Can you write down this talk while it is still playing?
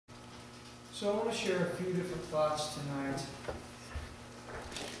So I want to share a few different thoughts tonight.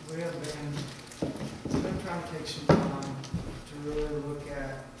 We've been trying to take some time to really look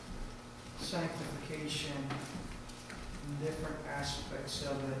at sanctification and different aspects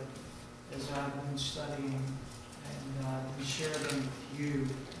of it as I've been studying and to share them with you.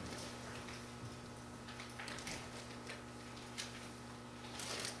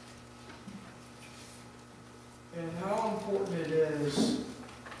 And how important it is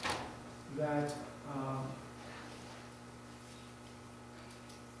that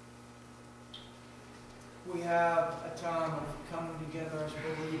we have a time of coming together as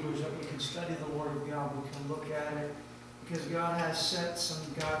believers, that we can study the Word of God, we can look at it, because God has set some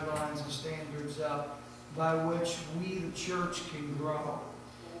guidelines and standards up by which we, the church, can grow.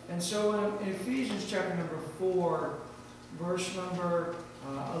 And so in Ephesians chapter number 4, verse number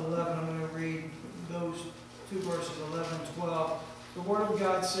 11, I'm going to read those two verses, 11 and 12. The Word of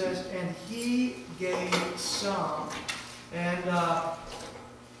God says, and He gave some. And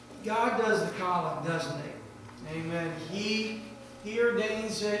God does the calling, doesn't He? Amen. He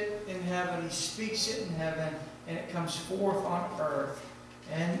ordains it in heaven. He speaks it in heaven. And it comes forth on earth.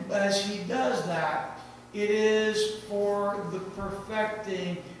 And as He does that, it is for the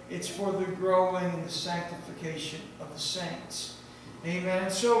perfecting, it's for the growing and the sanctification of the saints.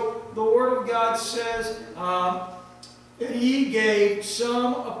 Amen. So the Word of God says, He gave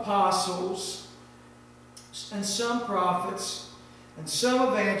some apostles, and some prophets, and some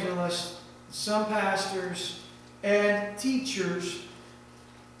evangelists, some pastors, and teachers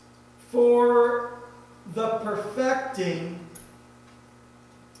for the perfecting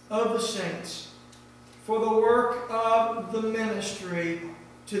of the saints, for the work of the ministry,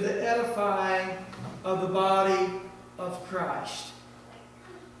 to the edifying of the body of Christ.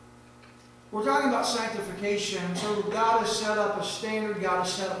 We're talking about sanctification, so God has set up a standard, God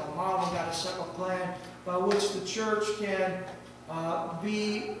has set up a model, God has set up a plan by which the church can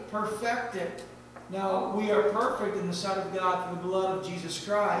be perfected. Now, we are perfect in the sight of God through the blood of Jesus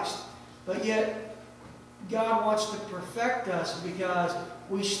Christ, but yet God wants to perfect us because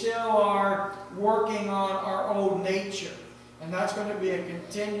we still are working on our old nature. And that's going to be a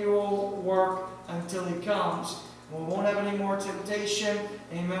continual work until He comes. We won't have any more temptation.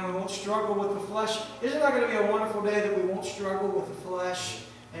 Amen. We won't struggle with the flesh. Isn't that going to be a wonderful day that we won't struggle with the flesh?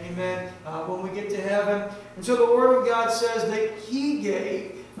 Amen. When we get to heaven. And so the Word of God says that He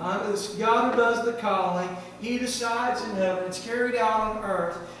gave. It's God who does the calling. He decides in heaven. It's carried out on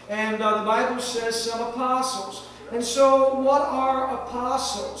earth. And the Bible says some apostles. And so what are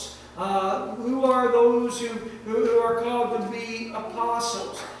apostles? Who are those who are called to be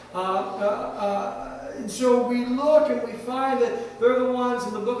apostles? And so we look and we find that they're the ones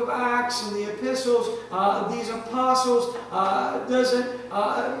in the book of Acts and the epistles. These apostles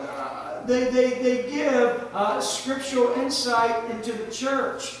they give scriptural insight into the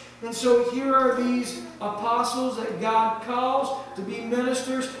church. And so here are these apostles that God calls to be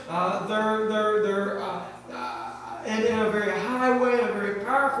ministers. And in a very high way, in a very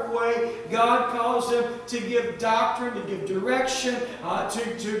powerful way, God calls them to give doctrine, to give direction,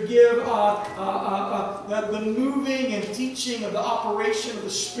 to give the moving and teaching of the operation of the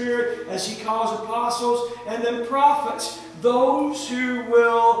Spirit as He calls apostles. And then prophets, those who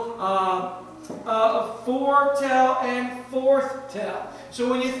will foretell and forthtell. So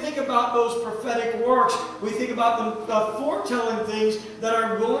when you think about those prophetic works, we think about the foretelling things that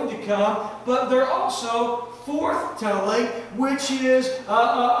are going to come, but they're also forthtelling, which is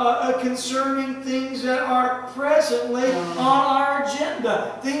concerning things that are presently on our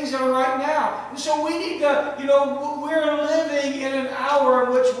agenda, things that are right now. And so we need to, we're living in an hour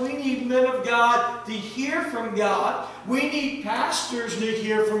in which we need men of God to hear from God. We need pastors to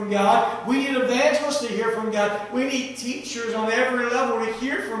hear from God. We need evangelists to hear from God. We need teachers on every level to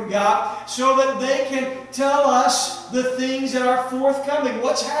hear from God so that they can tell us the things that are forthcoming.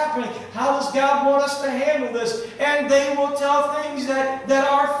 What's happening? How does God want us to handle this? And they will tell things that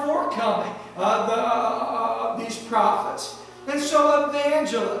are forthcoming, these prophets. And so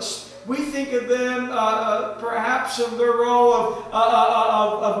evangelists, we think of them perhaps of their role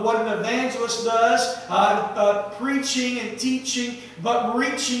of what an evangelist does, preaching and teaching, but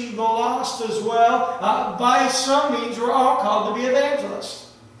reaching the lost as well. By some means, we're all called to be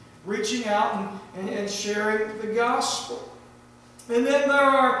evangelists, reaching out and sharing the gospel. And then there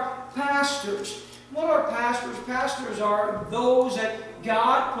are pastors. What are pastors? Pastors are those that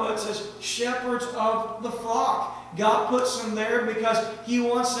God puts as shepherds of the flock. God puts them there because He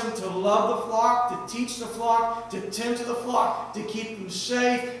wants them to love the flock, to teach the flock, to tend to the flock, to keep them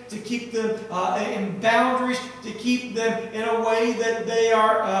safe, to keep them in boundaries, to keep them in a way that they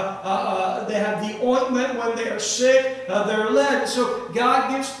are they have the ointment when they are sick, they're led. So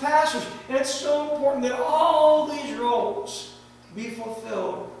God gives pastors, and it's so important that all these roles be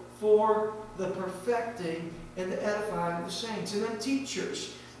fulfilled for the perfecting and the edifying of the saints. And then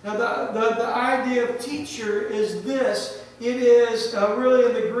teachers. Now, the idea of teacher is this. It is really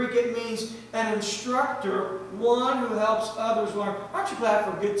in the Greek, it means an instructor, one who helps others learn. Aren't you glad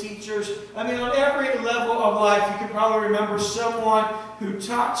for good teachers? I mean, on every level of life, you can probably remember someone who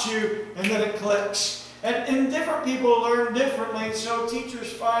taught you and then it clicks. And different people learn differently, so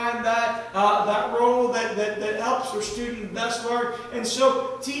teachers find that that role that helps their student best learn, and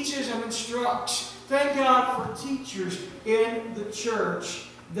so teaches and instructs. Thank God for teachers in the church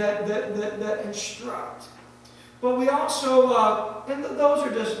that instruct. But we also, and those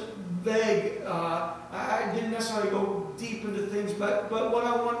are just vague. I didn't necessarily go deep into things, but what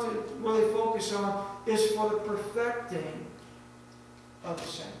I want to really focus on is for the perfecting of the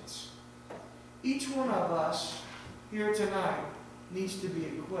saints. Each one of us here tonight needs to be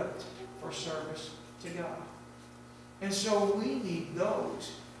equipped for service to God. And so we need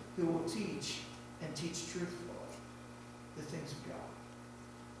those who will teach and teach truthfully the things of God.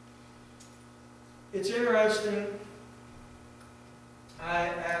 It's interesting. I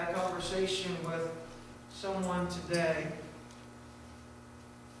had a conversation with someone today,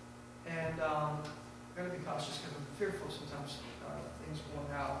 and I've got to be cautious because I'm fearful sometimes things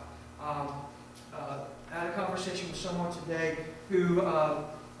going out. I had a conversation with someone today who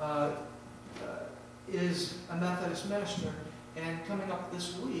is a Methodist minister, and coming up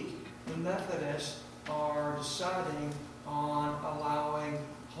this week, the Methodists are deciding on allowing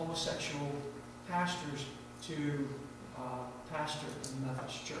homosexual pastors to pastor in the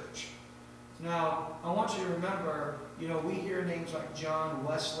Methodist Church. Now, I want you to remember, you know, we hear names like John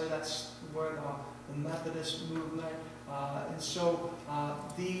Wesley. That's where the Methodist movement, and so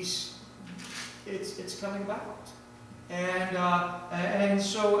it's coming about. And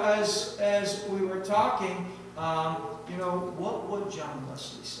so as we were talking, you know, what would John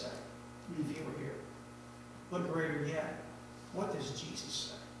Wesley say if he were here? But greater yet, what does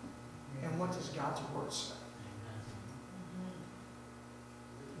Jesus say? And what does God's Word say?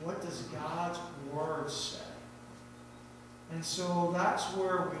 What does God's Word say? And so that's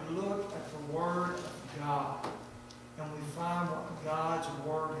where we look at the Word of God and we find what God's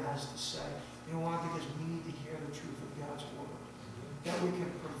Word has to say. You know why? Because we need to hear the truth of God's Word. That we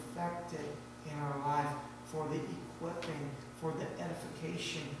can perfect it in our life for the equipping, for the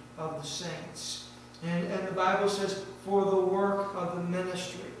edification of the saints. And the Bible says, for the work of the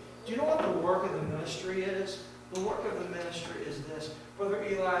ministry. Do you know what the work of the ministry is? The work of the ministry is this. Brother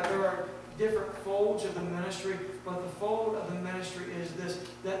Eli, there are different folds of the ministry, but the fold of the ministry is this,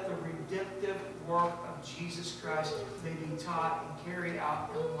 that the redemptive work of Jesus Christ may be taught and carried out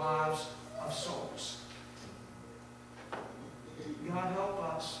in the lives of souls. God help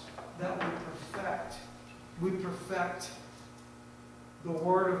us that we perfect the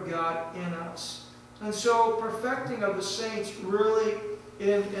Word of God in us. And so perfecting of the saints really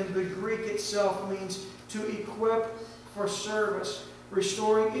in the Greek itself means to equip for service,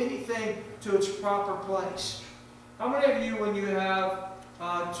 restoring anything to its proper place. How many of you, when you have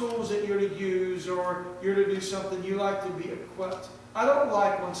tools that you're to use or you're to do something, you like to be equipped? I don't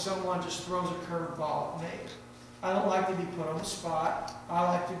like when someone just throws a curveball at me. I don't like to be put on the spot. I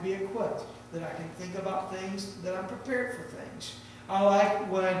like to be equipped, that I can think about things, that I'm prepared for things. I like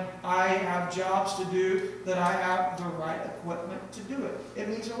when I have jobs to do, that I have the right equipment to do it. It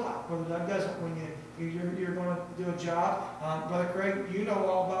means a lot. Brother Doug doesn't. When you're going to do a job, Brother Craig, you know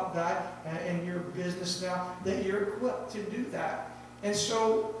all about that in your business now, that you're equipped to do that. And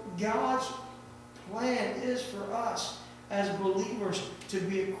so God's plan is for us as believers to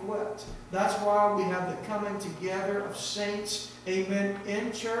be equipped. That's why we have the coming together of saints, amen,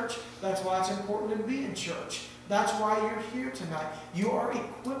 in church. That's why it's important to be in church. That's why you're here tonight. You are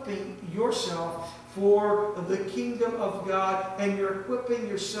equipping yourself for the kingdom of God, and you're equipping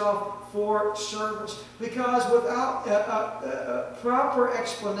yourself for service. Because without a proper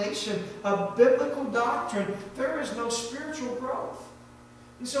explanation of biblical doctrine, there is no spiritual growth.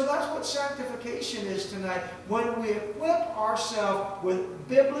 And so that's what sanctification is tonight. When we equip ourselves with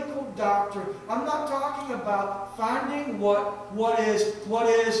biblical doctrine, I'm not talking about finding what is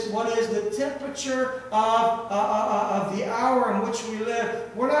the temperature of the hour in which we live.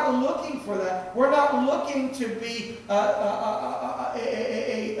 We're not looking for that. We're not looking to be a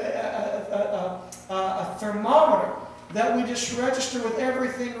thermometer that we just register with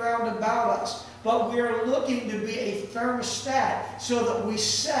everything round about us. But we are looking to be a thermostat so that we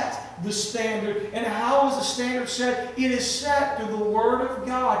set the standard. And how is the standard set? It is set through the Word of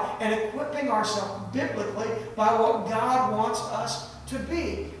God and equipping ourselves biblically by what God wants us to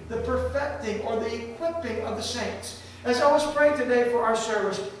be. The perfecting or the equipping of the saints. As I was praying today for our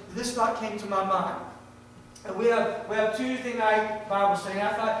service, this thought came to my mind. And we have Tuesday night Bible study. And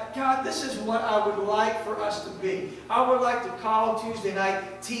I thought, God, this is what I would like for us to be. I would like to call Tuesday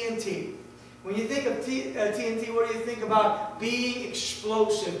night TNT. When you think of TNT, what do you think about? Being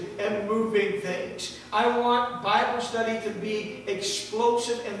explosive and moving things. I want Bible study to be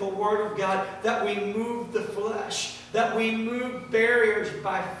explosive in the Word of God, that we move the flesh, that we move barriers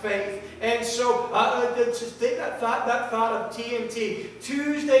by faith. And so, just think that thought of TNT,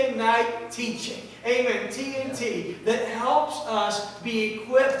 Tuesday night teaching. Amen. TNT, that helps us be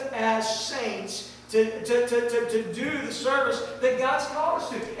equipped as saints to do the service that God's called us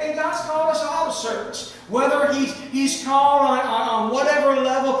to. And God's called us all to service. Whether He's called on whatever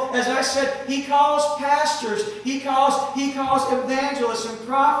level, as I said, He calls pastors, He calls evangelists and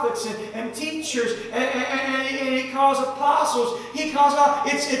prophets and teachers, and He calls apostles. He calls all.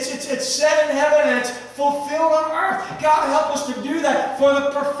 It's set in heaven and it's fulfilled on earth. God help us to do that for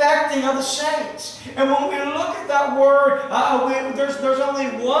the perfecting of the saints. And when we look at that word, there's only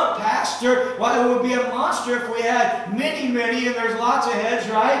one pastor. Well, it would be a monster if we had many, and there's lots of heads,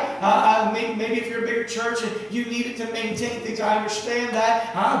 right? Maybe if you're a bigger church and you needed to maintain things, I understand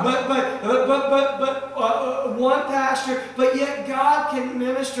that. But one pastor, but yet God can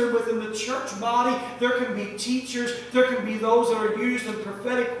minister within the church body. There can be teachers. There can be those that are used in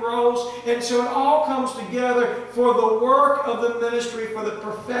prophetic roles. And so it all comes together for the work of the ministry, for the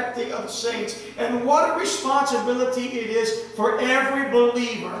perfecting of the saints. And what a responsibility it is for every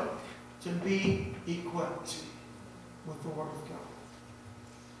believer to be equipped with the Word of God.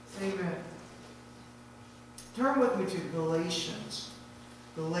 Amen. Turn with me to Galatians.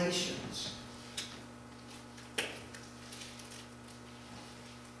 Galatians.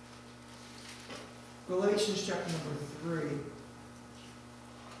 Galatians chapter number 3.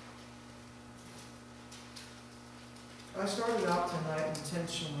 I started out tonight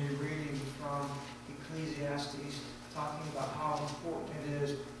intentionally reading from Ecclesiastes, talking about how important it is,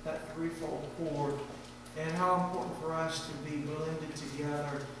 that threefold cord, and how important for us to be blended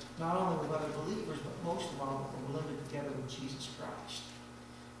together, not only with other believers, but most of all, we're blended together with Jesus Christ.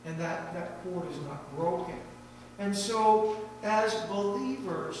 And that cord is not broken. And so, as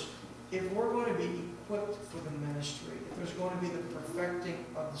believers, if we're going to be equipped for the ministry, if there's going to be the perfecting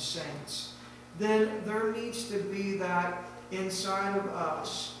of the saints, then there needs to be that inside of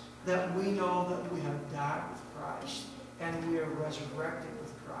us that we know that we have died with Christ and we are resurrected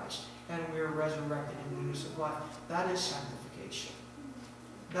with Christ and we are resurrected in newness of life. That is sanctification.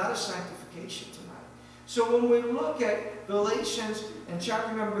 That is sanctification tonight. So when we look at Galatians in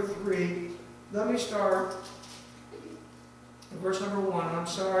chapter number 3, let me start in verse number 1. I'm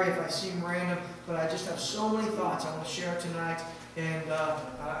sorry if I seem random, but I just have so many thoughts I want to share tonight. And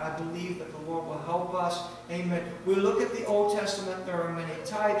I believe that the Lord will help us. Amen. We look at the Old Testament. There are many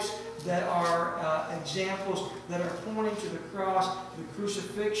types that are examples that are pointing to the cross, the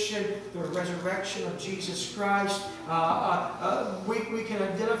crucifixion, the resurrection of Jesus Christ. We can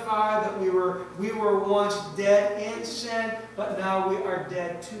identify that we were once dead in sin, but now we are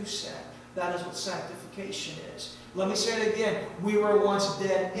dead to sin. That is what sanctification is. Let me say it again. We were once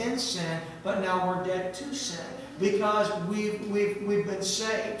dead in sin, but now we're dead to sin. Because we've been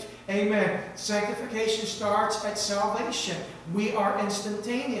saved. Amen. Sanctification starts at salvation. We are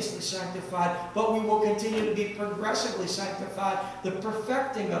instantaneously sanctified, but we will continue to be progressively sanctified. The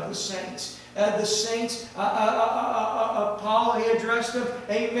perfecting of the saints. The saints, Paul, he addressed them,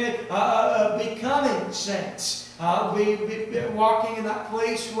 amen, becoming saints. Walking in that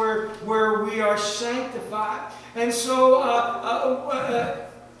place where we are sanctified. And so,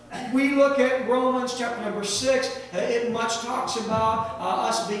 we look at Romans chapter number 6. It much talks about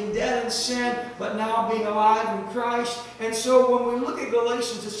us being dead in sin, but now being alive in Christ. And so when we look at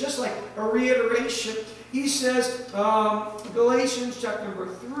Galatians, it's just like a reiteration. He says, Galatians chapter number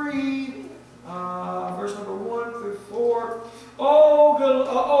 3, verse number 1 through 4.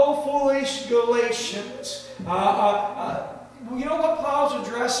 Oh, foolish Galatians. You know what Paul's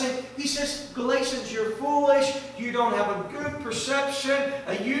addressing? He says, Galatians, you're foolish. You don't have a good perception.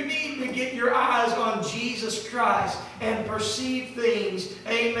 You need to get your eyes on Jesus Christ and perceive things,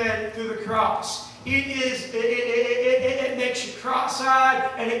 amen, through the cross. It makes you cross-eyed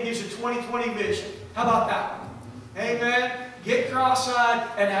and it gives you 20/20 vision. How about that one? Amen. get cross-eyed,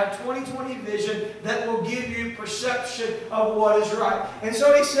 and have 20/20 vision that will give you perception of what is right. And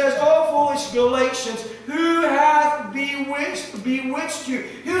so he says, "O foolish Galatians, who hath bewitched you?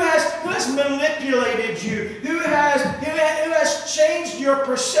 Who has manipulated you? Who has changed your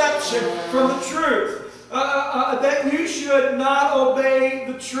perception from the truth? That you should not obey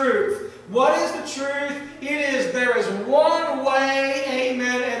the truth." What is the truth? There is one way,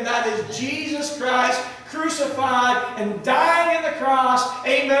 amen, and that is Jesus Christ crucified and dying on the cross,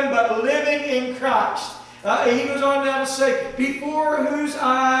 amen, but living in Christ. He goes on down to say, before whose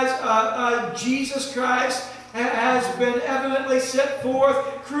eyes Jesus Christ has been evidently set forth,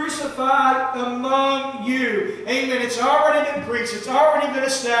 crucified among you. Amen. It's already been preached. It's already been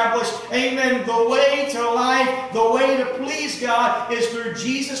established. Amen. The way to life, the way to please God is through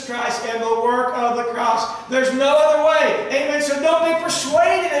Jesus Christ and the work of the cross. There's no other way. Amen. So don't be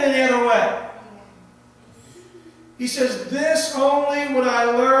persuaded in any other way. He says, "This only would I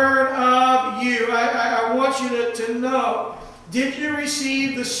learn of you." I want you to know. Did you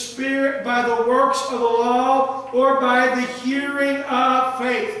receive the Spirit by the works of the law or by the hearing of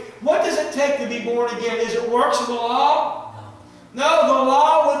faith? What does it take to be born again? Is it works of the law? No, the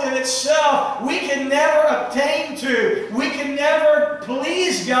law within itself, we can never obtain to. We can never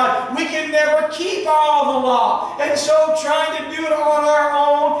please God. We can never keep all the law. And so trying to do it on our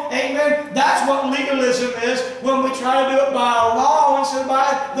own, amen, that's what legalism is, when we try to do it by a law instead of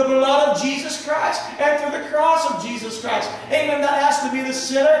by the blood of Jesus Christ and through the cross of Jesus Christ. Amen, that has to be the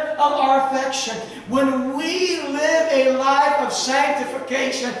center of our affection. When we live a life of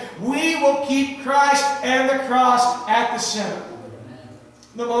sanctification, we will keep Christ and the cross at the center.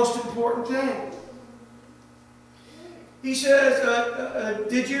 The most important thing. He says,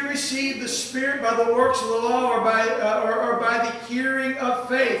 did you receive the Spirit by the works of the law or by the hearing of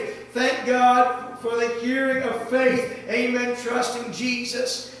faith? Thank God for the hearing of faith. Amen. Trusting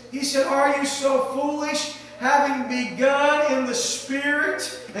Jesus. He said, are you so foolish? Having begun in the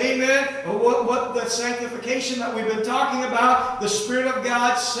Spirit, amen, what the sanctification that we've been talking about, the Spirit of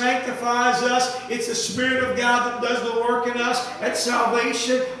God sanctifies us. It's the Spirit of God that does the work in us at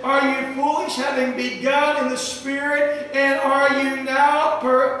salvation. Are you foolish, having begun in the Spirit, and are you now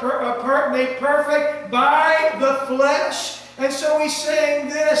made perfect by the flesh? And so he's saying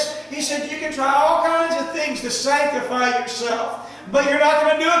this. He said you can try all kinds of things to sanctify yourself. But you're not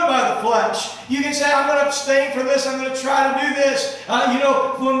going to do it by the flesh. You can say, I'm going to abstain from this. I'm going to try to do this.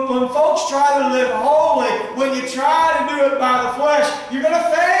 When folks try to live holy, when you try to do it by the flesh, you're going to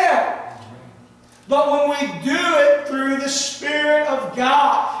fail. But when we do it through the Spirit of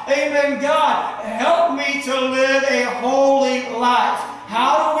God, amen, God, help me to live a holy life.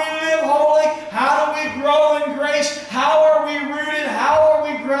 How do we live holy? How do we grow in grace? How are we rooted? How are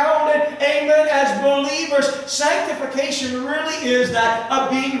we grounded? Amen. As believers, sanctification really is that of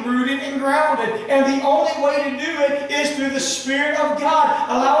being rooted and grounded. And the only way to do it is through the Spirit of God,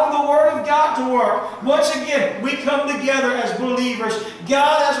 allowing the Word of God to work. Once again, we come together as believers.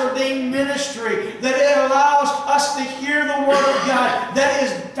 God has ordained ministry that it allows us to hear the Word of God that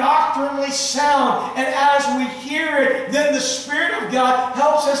is doctrinally sound. And as we hear it, then the Spirit of God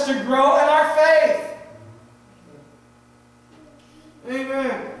helps us to grow in our faith.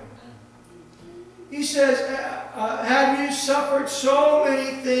 Amen. He says, have you suffered so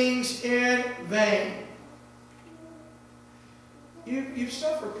many things in vain? You've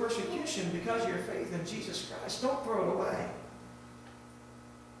suffered persecution because of your faith in Jesus Christ. Don't throw it away.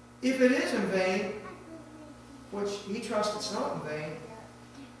 If it is in vain, which he trusts it's not in vain,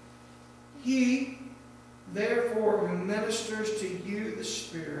 he, therefore, who ministers to you the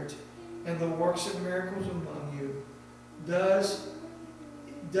Spirit and the works of miracles among you, does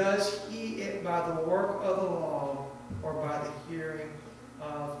he it by the work of the law or by the hearing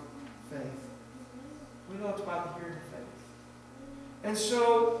of faith? We know it's by the hearing of faith. And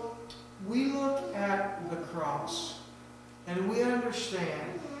so we look at the cross and we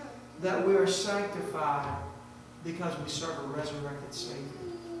understand that we are sanctified because we serve a resurrected Savior.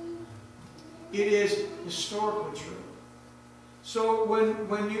 It is historically true. So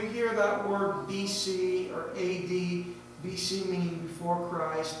when you hear that word BC or AD, BC meaning before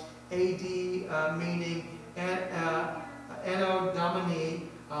Christ, AD meaning Anno Domini,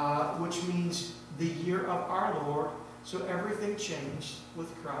 which means the year of our Lord. So everything changed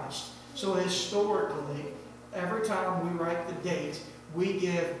with Christ. So historically, every time we write the date, we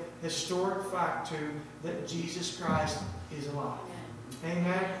give historic fact to that Jesus Christ is alive.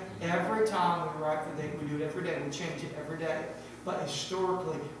 Amen. Every time we write the date, we do it every day. We change it every day. But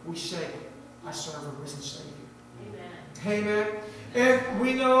historically, we say, I serve a risen Savior. Amen. Amen. And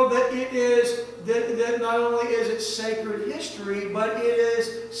we know that it is that not only is it sacred history, but it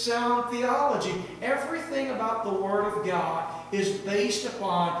is sound theology. Everything about the Word of God is based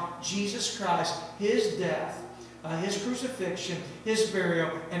upon Jesus Christ, His death, His crucifixion, His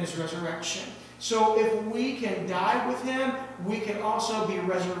burial, and His resurrection. So if we can die with Him, we can also be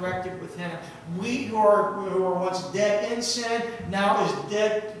resurrected with Him. We who were once dead in sin, now is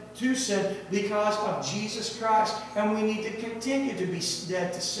dead to sin because of Jesus Christ. And we need to continue to be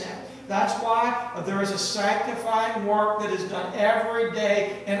dead to sin. That's why there is a sanctifying work that is done every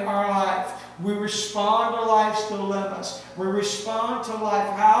day in our life. We respond to life's dilemmas. We respond to life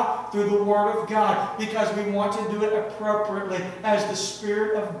how? Through the Word of God. Because we want to do it appropriately as the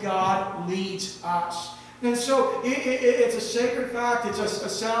Spirit of God leads us. And so it's a sacred fact, it's a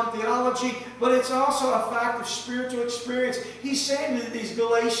sound theology, but it's also a fact of spiritual experience. He's saying to these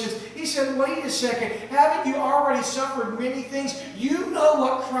Galatians, he said, wait a second, haven't you already suffered many things? You know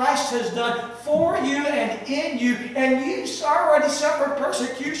what Christ has done for you and in you, and you've already suffered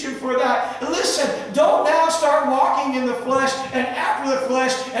persecution for that. Listen, don't now start walking in the flesh and after the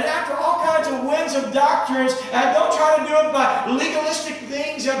flesh and after all kinds of winds of doctrines, and don't try to do it by legalistic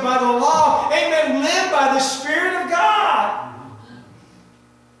things and by the law. Amen. Live by the Spirit of God.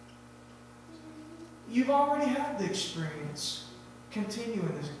 You've already had the experience. Continue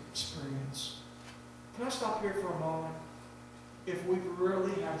in this experience. Can I stop here for a moment? If we've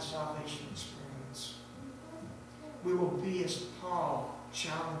really had a salvation experience, we will be, as Paul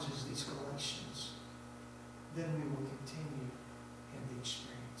challenges these Galatians, then we will continue in the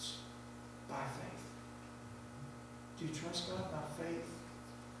experience by faith. Do you trust God by faith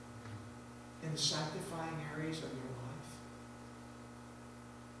in the sanctifying areas of your life?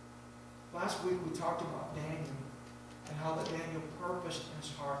 Last week we talked about Daniel and how that Daniel purposed in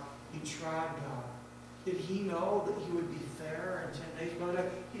his heart. He tried God. Did he know that he would be fair in 10 days? No,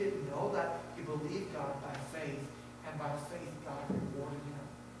 he didn't know that. He believed God by faith, and by faith God rewarded him.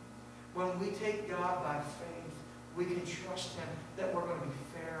 When we take God by faith, we can trust Him that we're going to be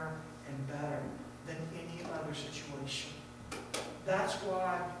fair and better than any other situation. That's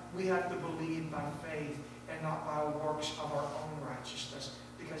why we have to believe by faith and not by works of our own righteousness,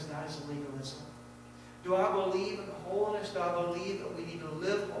 because that is legalism. Do I believe in holiness? Do I believe that we need to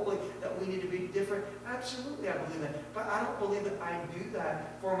live holy, that we need to be different? Absolutely, I believe that. But I don't believe that I do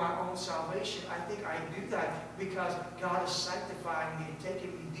that for my own salvation. I think I do that because God is sanctifying me and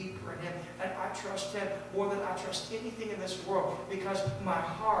taking me deeper in Him. And I trust Him more than I trust anything in this world, because my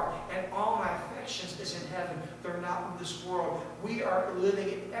heart and all my affections is in heaven. They're not in this world. We are living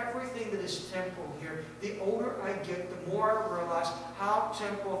in everything that is temporal here. The older I get, the more I realize how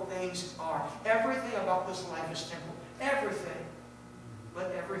temporal things are. Everything about this life is temporal. Everything.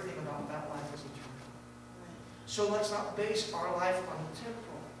 But everything about that life is eternal. So let's not base our life on the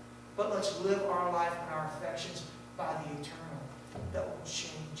temporal, but let's live our life and our affections by the eternal, that will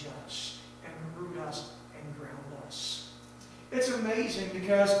change us and root us and ground us. It's amazing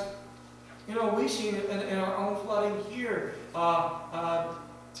because, you know, we've seen it in our own flooding here.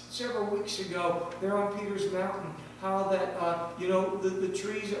 Several weeks ago, there on Peter's Mountain, how that, you know, the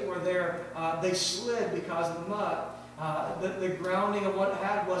trees that were there, they slid because of the mud. The grounding of what it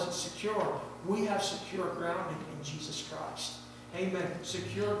had wasn't secure. We have secure grounding in Jesus Christ. Amen.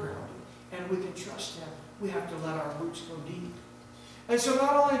 Secure grounding. And we can trust Him. We have to let our roots go deep. And so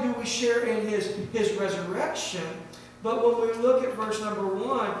not only do we share in His resurrection, but when we look at verse number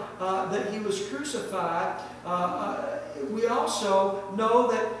 1, that He was crucified, we also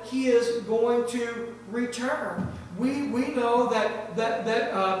know that He is going to return. We know that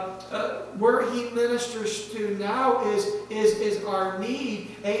where He ministers to now is our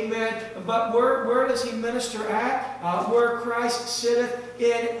need. Amen. But where does He minister at? Where Christ sitteth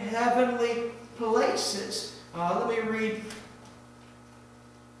in heavenly places. Let me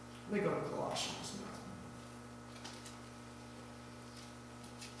go to Colossians now.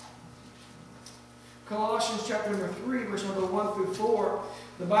 Colossians chapter number 3, verse number 1 through 4.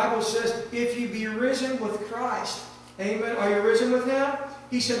 The Bible says, if you be risen with Christ, amen, are you risen with Him?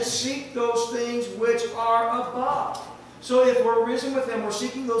 He said, seek those things which are above. So if we're risen with Him, we're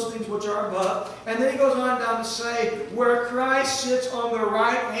seeking those things which are above. And then he goes on down to say, where Christ sits on the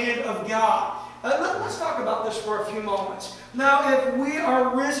right hand of God. Let's talk about this for a few moments. Now, if we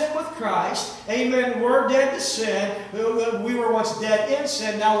are risen with Christ, amen, we're dead to sin. We were once dead in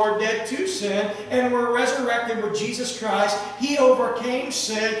sin, now we're dead to sin, and we're resurrected with Jesus Christ. He overcame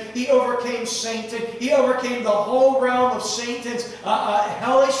sin. He overcame Satan. He overcame the whole realm of Satan's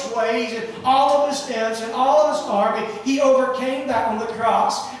hellish ways and all of his imps and all of his army. He overcame that on the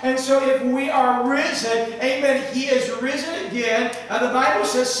cross. And so if we are risen, amen, He is risen again. The Bible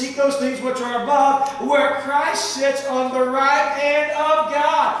says, seek those things which are above, where Christ sits on the right hand of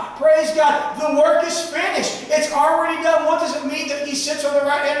God. Praise God. The work is finished. It's already done. What does it mean that He sits on the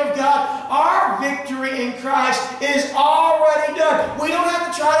right hand of God? Our victory in Christ is already done. We don't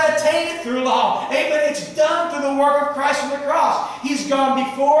have to try to attain it through law. Amen. It's done through the work of Christ on the cross. He's gone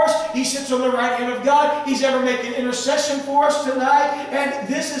before us. He sits on the right hand of God. He's ever making intercession for us tonight. And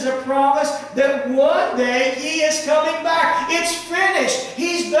this is a promise that one day He is coming back. It's finished.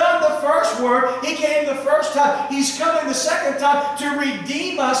 He's done the first work. He came the first time. He's coming the second time to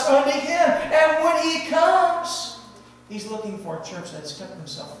redeem us unto Him. And when He comes, He's looking for a church that's kept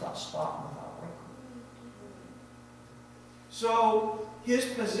Himself without spot and without wrinkle. So His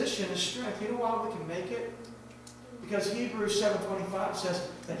position is strength. You know why we can make it? Because Hebrews 7:25 says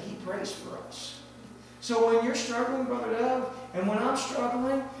that He prays for us. So when you're struggling, Brother Dove, and when I'm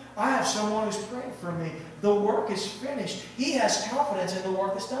struggling, I have someone who's praying for me. The work is finished. He has confidence in the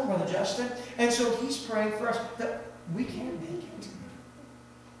work that's done, Brother Justin. And so he's praying for us that we can make it.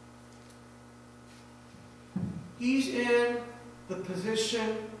 He's in the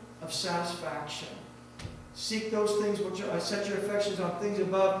position of satisfaction. Seek those things which are, set your affections on things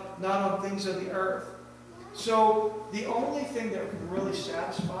above, not on things of the earth. So the only thing that can really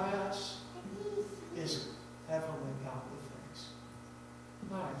satisfy us is heavenly godly things,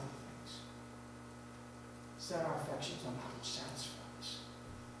 not earthly things. Set our affections on that which satisfies us.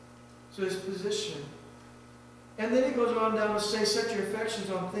 So His position. And then He goes on down to say, set your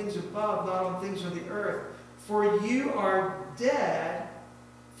affections on things above, not on things of the earth. For you are dead,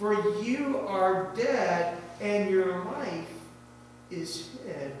 and your life is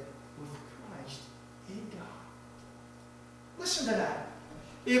hid with Christ in God. Listen to that.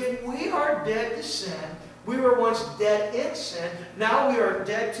 If we are dead to sin, we were once dead in sin, now we are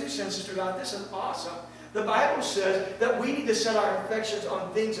dead to sin. Sister God, this is awesome. The Bible says that we need to set our affections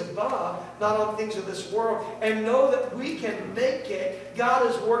on things above, not on things of this world, and know that we can make it. God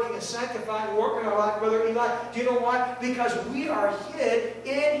is working a sanctifying work in our life, Brother Eli. Do you know why? Because we are hid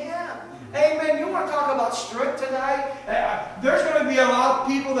in Him. Amen. You want to talk about strength tonight? There's going to be a lot of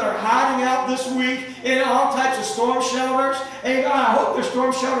people that are hiding out this week in all types of storm shelters. And I hope their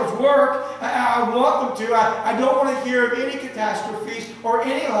storm shelters work. I want them to. I don't want to hear of any catastrophes or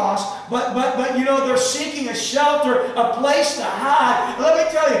any loss. But you know, they're seeking a shelter, a place to hide. Let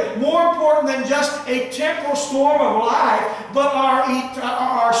me tell you, more important than just a temporal storm of life, but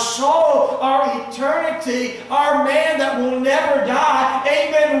our soul, our eternity, our man that will never die.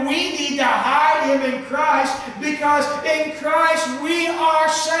 Amen. We need to hide Him in Christ, because in Christ we are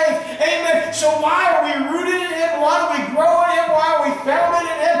safe. Amen. So why are we rooted in Him? Why do we grow in Him? Why are we founded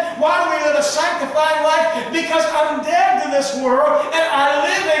in Him? Why do we live a sanctified life? Because I'm dead to this world and I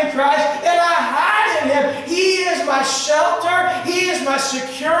live in Christ and I hide in Him. He is my shelter. He is my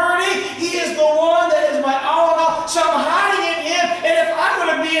security. He is the one that is my all in all. So I'm hiding in Him, and if I'm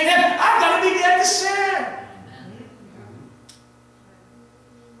going to be in Him, I've got to be dead to sin.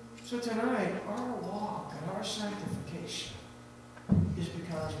 So tonight, our walk and our sanctification is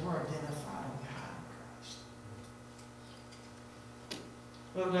because we're identified in God in Christ.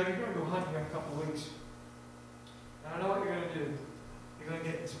 Well, now you're going to go hunting here in a couple of weeks. And I know what you're going to do. You're going to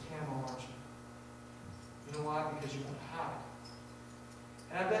get some camo, aren't you? You know why? Because you want to hide.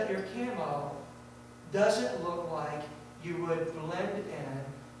 And I bet your camo doesn't look like you would blend in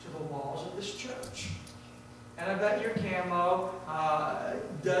to the walls of this church. And I bet your camo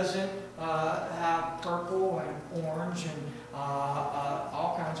doesn't have purple and orange and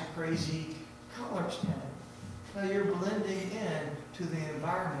all kinds of crazy colors in it. Now you're blending in to the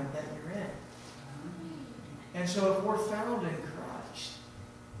environment that you're in. And so if we're found in Christ,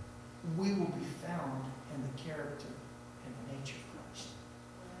 we will be found in the character and the nature of Christ.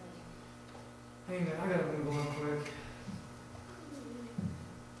 Hang on, I got to move on quick.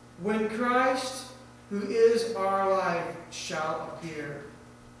 When Christ, who is our life, shall appear.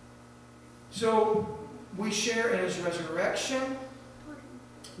 So we share in His resurrection.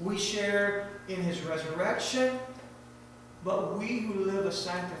 We share in His resurrection. But we who live a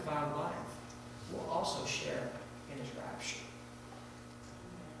sanctified life will also share in His rapture.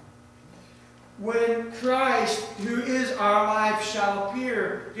 When Christ, who is our life, shall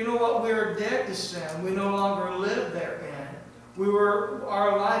appear, you know what? We are dead to sin. We no longer live therein.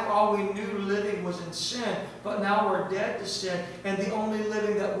 Our life, all we knew living was in sin, but now we're dead to sin, and the only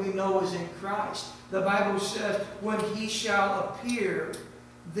living that we know is in Christ. The Bible says, when He shall appear,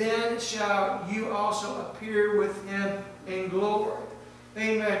 then shall you also appear with Him in glory.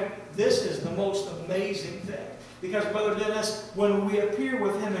 Amen. This is the most amazing thing. Because, Brother Dennis, when we appear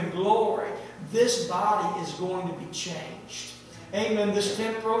with Him in glory, this body is going to be changed. Amen. This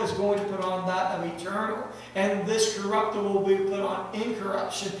temporal is going to put on that of eternal. And this corruptible will be put on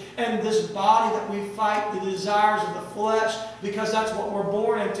incorruption. And this body that we fight, the desires of the flesh, because that's what we're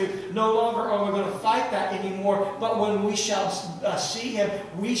born into, no longer are we going to fight that anymore. But when we shall see Him,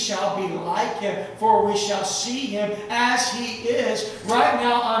 we shall be like Him. For we shall see Him as He is. Right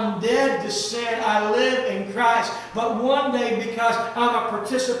now I'm dead to sin. I live in Christ. But one day, because I'm a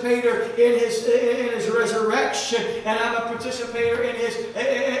participator in His resurrection, and I'm a participator in His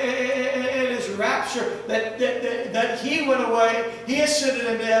rapture, that He went away, He ascended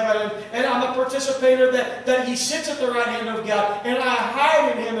into heaven, and I'm a participator that He sits at the right hand of God, and I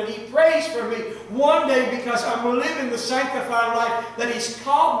hide in Him, and He prays for me. One day, because I'm living the sanctified life that He's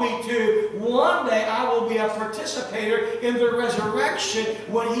called me to, one day I will be a participator in the resurrection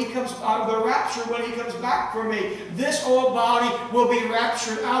when He comes, the rapture when He comes back for me. This old body will be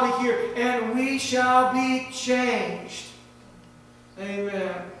raptured out of here, and we shall be changed.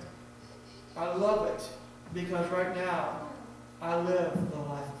 Amen. I love it, because right now I live the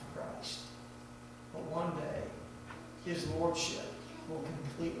life of Christ. But one day His Lordship will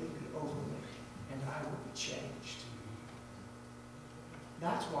completely be over me, and I will be changed.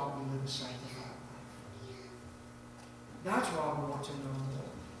 That's why we live a sanctified life. That's why we want to know more.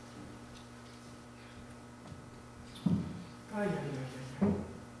 What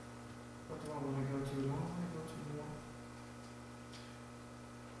do I want to go to?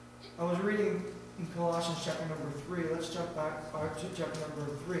 I was reading in Colossians chapter number 3. Let's jump back to chapter number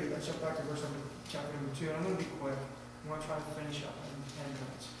 3. Let's jump back to chapter number 2. And I'm going to be quick. I'm going to try to finish up in 10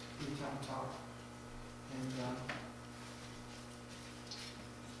 minutes. Give you time to talk. And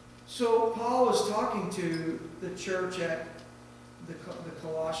so Paul was talking to the church at the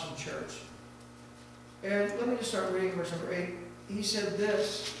Colossian church. And let me just start reading verse number 8. He said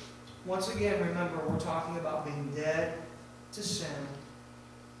this. Once again, remember, we're talking about being dead to sin,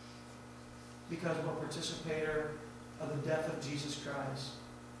 because we're a participator of the death of Jesus Christ,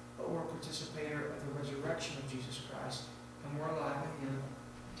 but we're a participator of the resurrection of Jesus Christ, and we're alive in Him.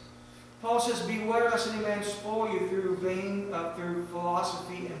 Paul says, beware lest any man spoil you through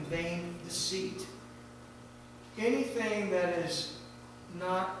philosophy and vain deceit. Anything that is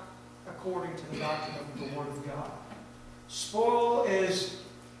not according to the doctrine of the Word of God. Spoil is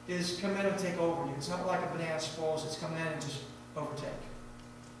come in and take over you. It's not like a banana spoils, it's come in and just overtake.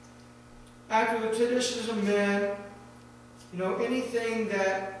 After the traditions of men, anything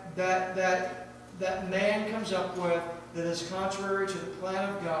that man comes up with that is contrary to the plan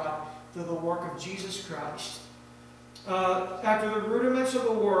of God through the work of Jesus Christ. After the rudiments of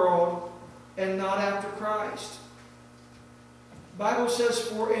the world and not after Christ. The Bible says,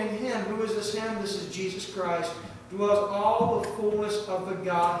 for in Him, who is this Him? This is Jesus Christ, dwells all the fullness of the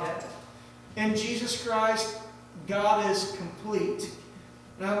Godhead. In Jesus Christ, God is complete.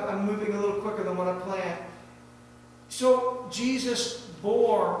 Now, I'm moving a little quicker than what I planned. So, Jesus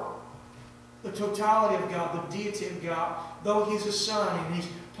bore the totality of God, the deity of God. Though He's a Son, and He's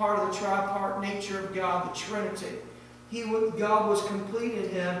part of the tripart nature of God, the Trinity. God was complete in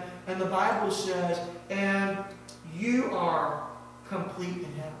Him, and the Bible says, and you are complete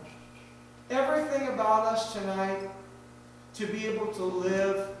in Him. Everything about us tonight, to be able to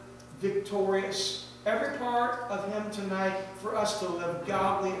live victorious, every part of Him tonight, for us to live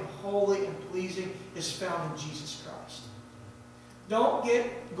godly and holy and pleasing, is found in Jesus Christ. Don't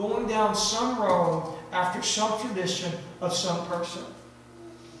get going down some road after some tradition of some person.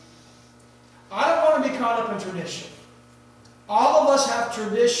 I don't want to be caught up in tradition. All of us have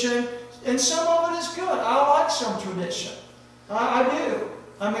tradition, and some of it is good. I like some tradition. I do.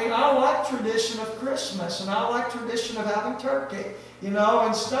 I like tradition of Christmas, and I like tradition of having turkey,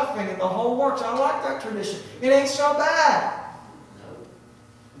 and stuffing, and the whole works. I like that tradition. It ain't so bad.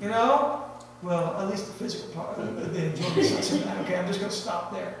 Well, at least the physical part, the enjoyment is so bad. Okay, I'm just going to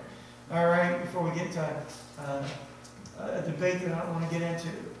stop there. All right, before we get to a debate that I don't want to get into.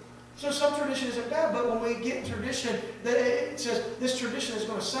 So some tradition isn't bad, but when we get tradition, it says this tradition is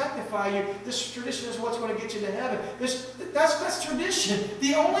going to sanctify you. This tradition is what's going to get you to heaven. That's tradition.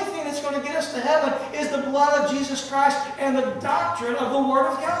 The only thing that's going to get us to heaven is the blood of Jesus Christ and the doctrine of the Word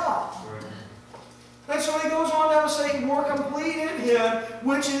of God. And so he goes on down to say, we're complete in him,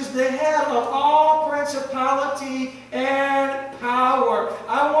 which is the head of all principality and power.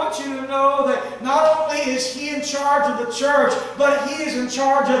 I want you to know that not only is he in charge of the church, but he is in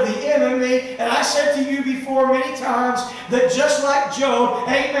charge of the enemy. And I said to you before many times that just like Job,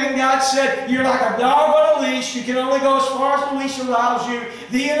 amen, God said, you're like a dog on a leash. You can only go as far as the leash allows you.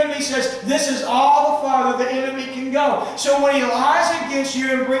 The enemy says, this is all the farther the enemy can go. So when he lies against you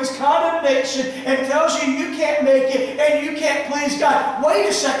and brings condemnation and tells you you can't make it and you can't please God, wait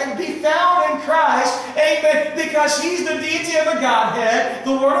a second, be found in Christ, amen, because he's the deity of the Godhead.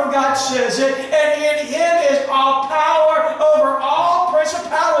 The Word of God says it, and in him is all power over all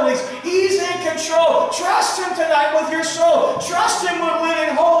principalities. He's in control. Trust him tonight with your soul. Trust him with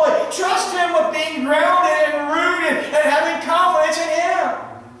living holy. Trust him with being grounded and rooted and having confidence in him.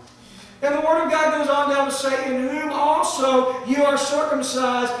 And the Word of God goes on down to say, in whom also you are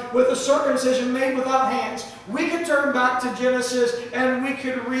circumcised with a circumcision made without hands. We could turn back to Genesis and we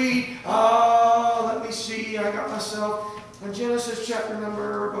could read, let me see, I got myself, in Genesis chapter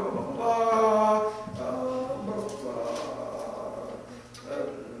number,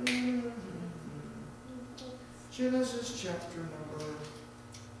 Genesis chapter number,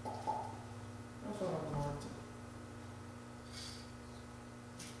 I thought I marked it.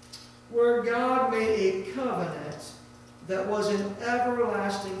 Where God made a covenant that was an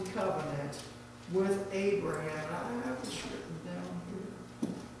everlasting covenant with Abraham. I have this written down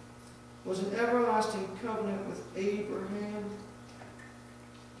here. Was an everlasting covenant with Abraham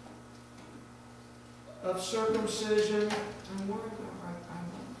of circumcision. And where did I write?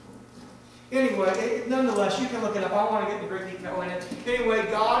 Anyway, nonetheless, you can look it up. I don't want to get into great detail in it. Anyway,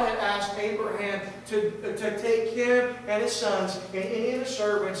 God had asked Abraham to take him and his sons and any of the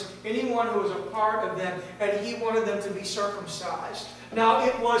servants, anyone who was a part of them, and he wanted them to be circumcised. Now,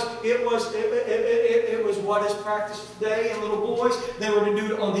 it was what is practiced today in little boys. They were to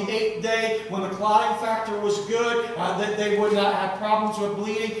do it on the 8th day when the clotting factor was good, that they would not have problems with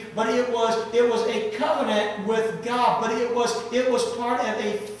bleeding. But it was a covenant with God. But it was part of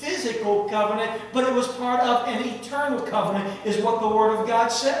a physical covenant, but it was part of an eternal covenant, is what the Word of God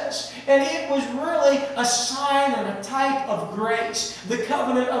says. And it was really a sign and a type of grace, the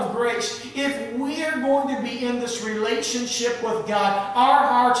covenant of grace. If we are going to be in this relationship with God, our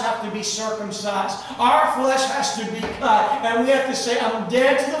hearts have to be circumcised. Our flesh has to be cut. And we have to say, I'm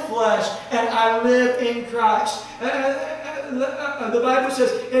dead to the flesh and I live in Christ. The Bible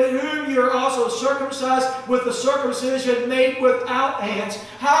says, in whom you are also circumcised with the circumcision made without hands.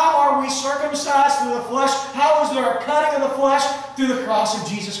 How are we circumcised through the flesh? How is there a cutting of the flesh? Through the cross of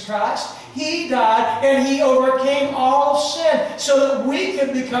Jesus Christ. He died and He overcame all of sin so that we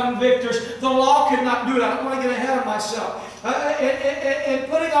could become victors. The law could not do it. I don't want to get ahead of myself. And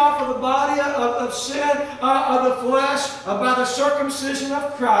putting off of the body of sin, of the flesh, by the circumcision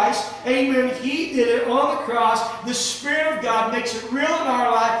of Christ. Amen. He did it on the cross. The Spirit of God makes it real in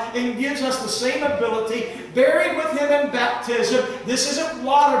our life and gives us the same ability. Buried with Him in baptism. This isn't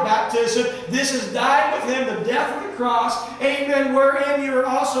water baptism. This is dying with Him, the death of the cross. Amen. Wherein you are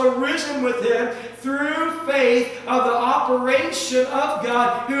also risen with Him through faith of the operation of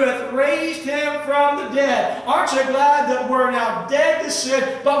God who hath raised Him from the dead. Aren't you glad that we're now dead to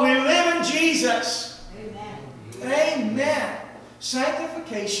sin, but we live in Jesus? Amen. Amen.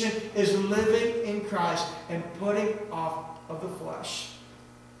 Sanctification is living in Christ and putting off of the flesh.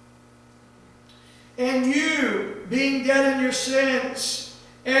 And you, being dead in your sins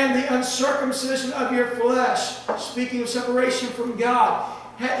and the uncircumcision of your flesh, speaking of separation from God,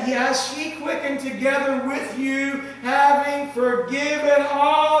 has He quickened together with you, having forgiven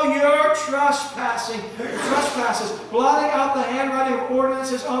all your trespasses, blotting out the handwriting of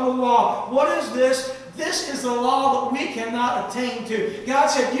ordinances on the law. What is this? This is the law that we cannot attain to. God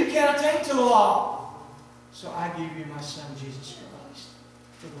said, you can't attain to the law. So I give you my Son, Jesus Christ,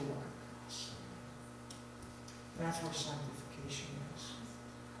 for the work of the cross. That's where sanctification is.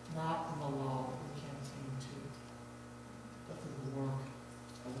 Not in the law that we can't attain to, but through the work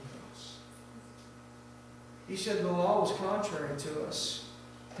of the cross. He said the law was contrary to us,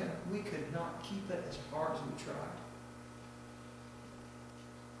 and we could not keep it as hard as we tried.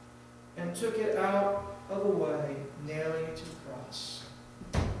 And took it out of the way, nailing it to the cross.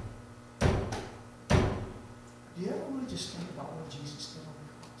 Do you ever really just think about what Jesus did on the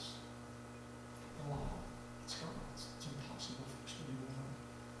cross? The law. It's gone. It's impossible for us to do without.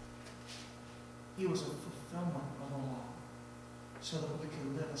 He was a fulfillment of the law so that we could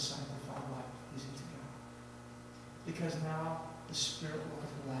live a sanctified life pleasing to God. Because now the Spirit will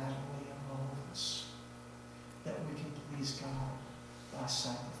gladly in all of us that we can please God by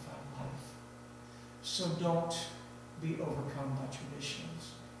sanctified life. So don't be overcome by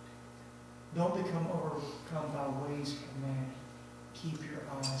traditions. Don't become overcome by ways of man. Keep your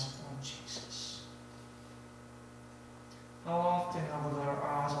eyes on Jesus. How often have we let our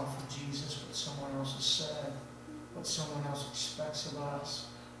eyes off of Jesus, what someone else has said, what someone else expects of us,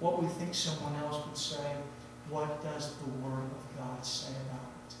 what we think someone else would say? What does the Word of God say about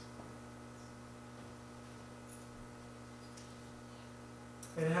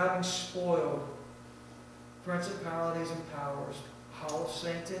it? And having spoiled principalities and powers, Hall of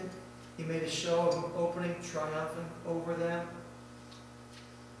Satan, he made a show of them opening, triumphing over them.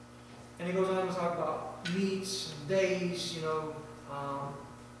 And he goes on to talk about meats and days,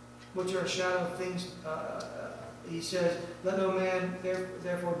 which are a shadow of things. He says, let no man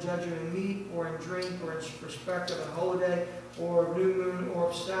therefore judge you in meat or in drink or in respect of a holiday or of new moon or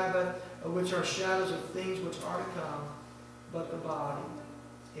of Sabbath, which are shadows of things which are to come, but the body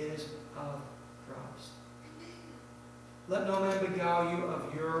is of Christ. Let no man beguile you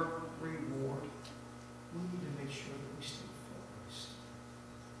of your reward. We need to make sure that we stay focused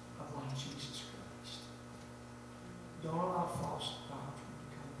upon Jesus Christ. Don't allow false doctrine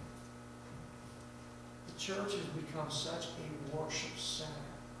to come in. The church has become such a worship center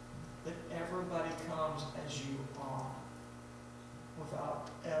that everybody comes as you are without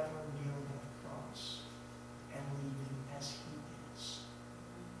ever kneeling at the cross and leaving as he is.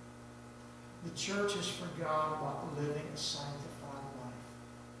 The church has forgotten about living a sanctified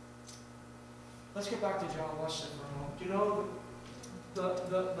life. Let's get back to John Wesley for a moment. Do you know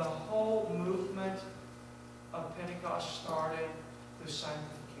the whole movement of Pentecost started with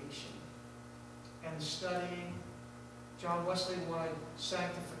sanctification and the studying? John Wesley wanted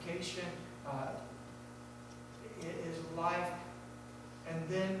sanctification, his life, and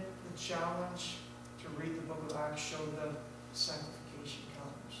then the challenge to read the book of Acts showed that sanctification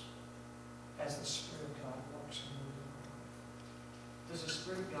comes as the Spirit of God works in your life. Does the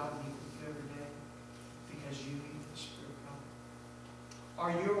Spirit of God meet with you every day because you meet with the Spirit of God?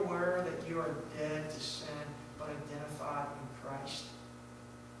 Are you aware that you are dead to sin but identified in Christ?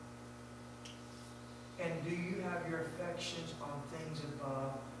 And do you have your affections on things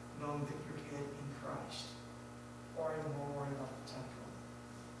above, knowing that you're hid in Christ? Or are you more worried about the temporal?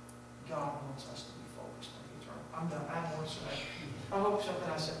 God wants us to be focused on the eternal. I'm done. I have more to say. I hope something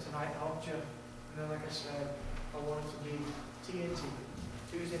I said tonight helped you. And then, like I said, I want it to be TNT,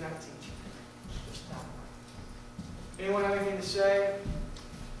 Tuesday night teaching. Just not. Anyone have anything to say?